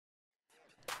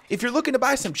If you're looking to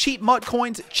buy some cheap MUT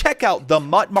coins, check out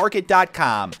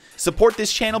themutmarket.com. Support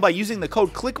this channel by using the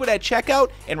code Kliquid at checkout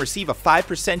and receive a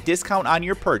 5% discount on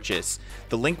your purchase.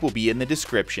 The link will be in the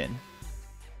description.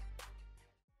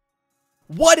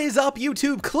 What is up,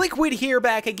 YouTube? Kliquid here,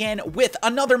 back again with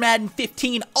another Madden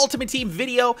 15 Ultimate Team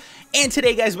video. And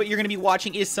today, guys, what you're going to be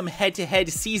watching is some head-to-head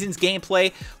seasons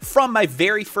gameplay from my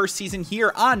very first season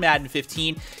here on Madden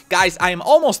 15. Guys, I am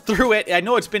almost through it. I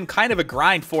know it's been kind of a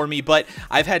grind for me, but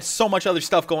I've had so much other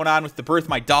stuff going on with the birth of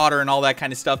my daughter and all that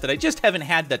kind of stuff that I just haven't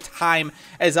had the time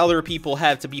as other people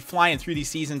have to be flying through these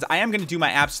seasons. I am going to do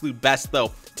my absolute best,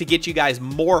 though, to get you guys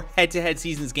more head-to-head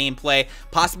seasons gameplay,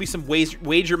 possibly some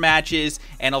wager matches,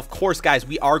 and of course, guys,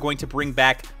 we are going to bring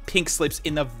back pink slips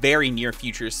in the very near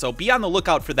future, so be on the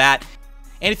lookout for that.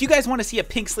 And if you guys want to see a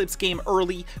pink slips game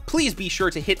early, please be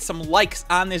sure to hit some likes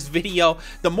on this video.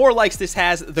 The more likes this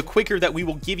has, the quicker that we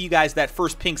will give you guys that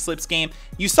first pink slips game.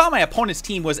 You saw my opponent's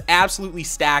team was absolutely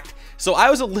stacked, so I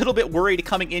was a little bit worried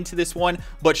coming into this one,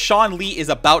 but Sean Lee is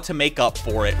about to make up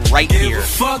for it right here. Give a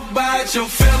fuck about your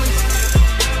feelings.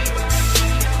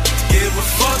 Give a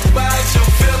fuck about your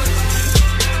feelings.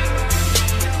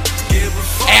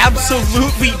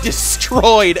 Absolutely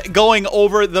destroyed going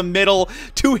over the middle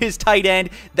to his tight end.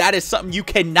 That is something you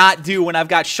cannot do when I've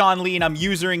got Sean Lee and I'm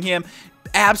using him.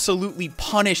 Absolutely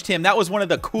punished him. That was one of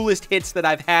the coolest hits that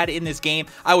I've had in this game.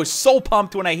 I was so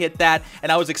pumped when I hit that,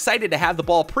 and I was excited to have the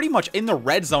ball pretty much in the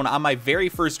red zone on my very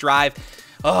first drive.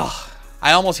 Ugh.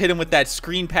 I almost hit him with that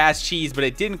screen pass cheese, but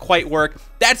it didn't quite work.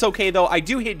 That's okay, though. I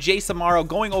do hit Jay Samaro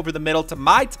going over the middle to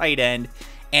my tight end.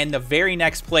 And the very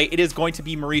next play, it is going to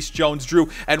be Maurice Jones-Drew.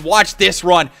 And watch this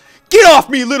run. Get off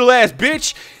me, little ass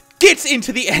bitch. Gets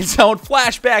into the end zone.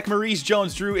 Flashback, Maurice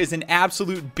Jones-Drew is an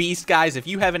absolute beast, guys. If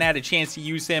you haven't had a chance to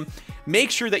use him,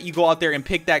 make sure that you go out there and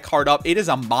pick that card up. It is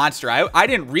a monster. I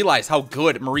didn't realize how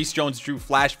good Maurice Jones-Drew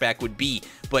flashback would be.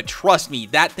 But trust me,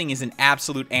 that thing is an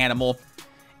absolute animal.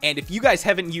 And if you guys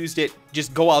haven't used it,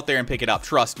 just go out there and pick it up.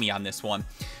 Trust me on this one.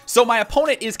 So my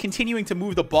opponent is continuing to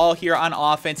move the ball here on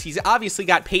offense. He's obviously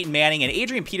got Peyton Manning, and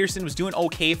Adrian Peterson was doing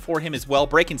okay for him as well,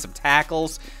 breaking some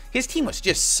tackles. His team was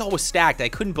just so stacked. I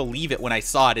couldn't believe it when I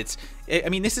saw it. I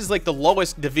mean, this is like the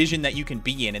lowest division that you can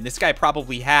be in, and this guy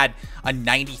probably had a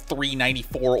 93,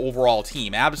 94 overall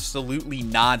team. Absolutely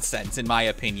nonsense, in my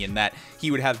opinion, that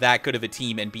he would have that good of a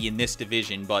team and be in this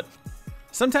division, but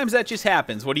sometimes that just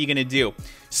happens. What are you going to do?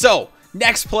 So,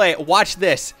 next play, watch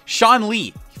this. Sean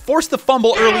Lee forced the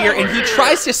fumble earlier, and he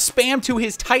tries to spam to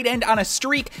his tight end on a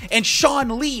streak, and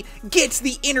Sean Lee gets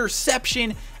the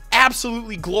interception.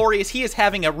 Absolutely glorious. He is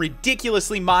having a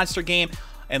ridiculously monster game,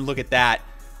 and look at that.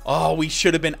 Oh, we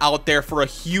should have been out there for a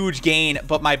huge gain,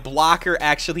 but my blocker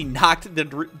actually knocked the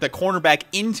cornerback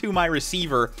into my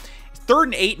receiver. 3rd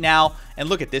and 8 now, and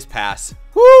look at this pass.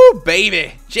 Woo,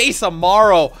 baby. Jay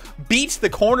Samaro beats the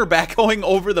cornerback going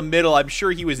over the middle. I'm sure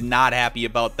he was not happy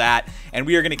about that, and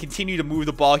we are going to continue to move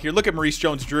the ball here. Look at Maurice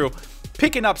Jones-Drew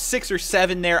picking up 6 or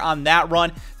 7 there on that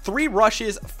run. 3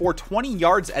 rushes for 20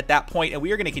 yards at that point, and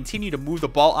we are going to continue to move the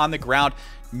ball on the ground.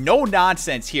 No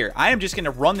nonsense here. I am just going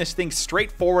to run this thing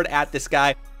straight forward at this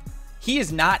guy. He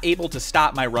is not able to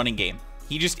stop my running game.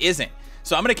 He just isn't.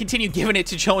 So I'm going to continue giving it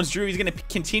to Jones-Drew. He's going to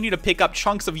continue to pick up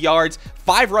chunks of yards.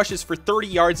 5 rushes for 30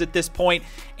 yards at this point.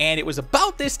 And it was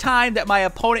about this time that my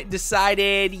opponent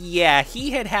decided, yeah, he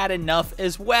had had enough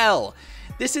as well.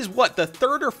 This is what, the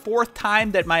 3rd or 4th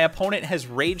time that my opponent has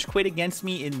rage quit against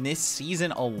me in this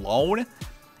season alone?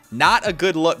 Not a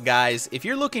good look, guys. If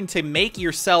you're looking to make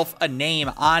yourself a name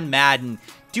on Madden,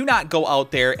 do not go out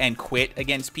there and quit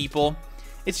against people.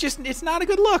 It's not a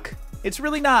good look. It's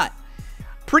really not.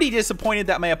 Pretty disappointed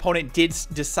that my opponent did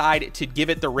decide to give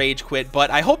it the rage quit, but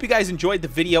I hope you guys enjoyed the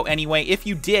video anyway. If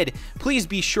you did, please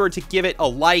be sure to give it a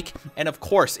like, and of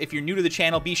course, if you're new to the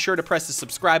channel, be sure to press the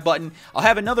subscribe button. I'll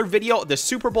have another video. The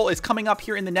Super Bowl is coming up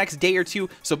here in the next day or two,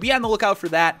 so be on the lookout for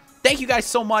that. Thank you guys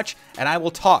so much, and I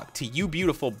will talk to you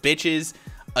beautiful bitches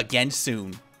again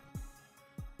soon.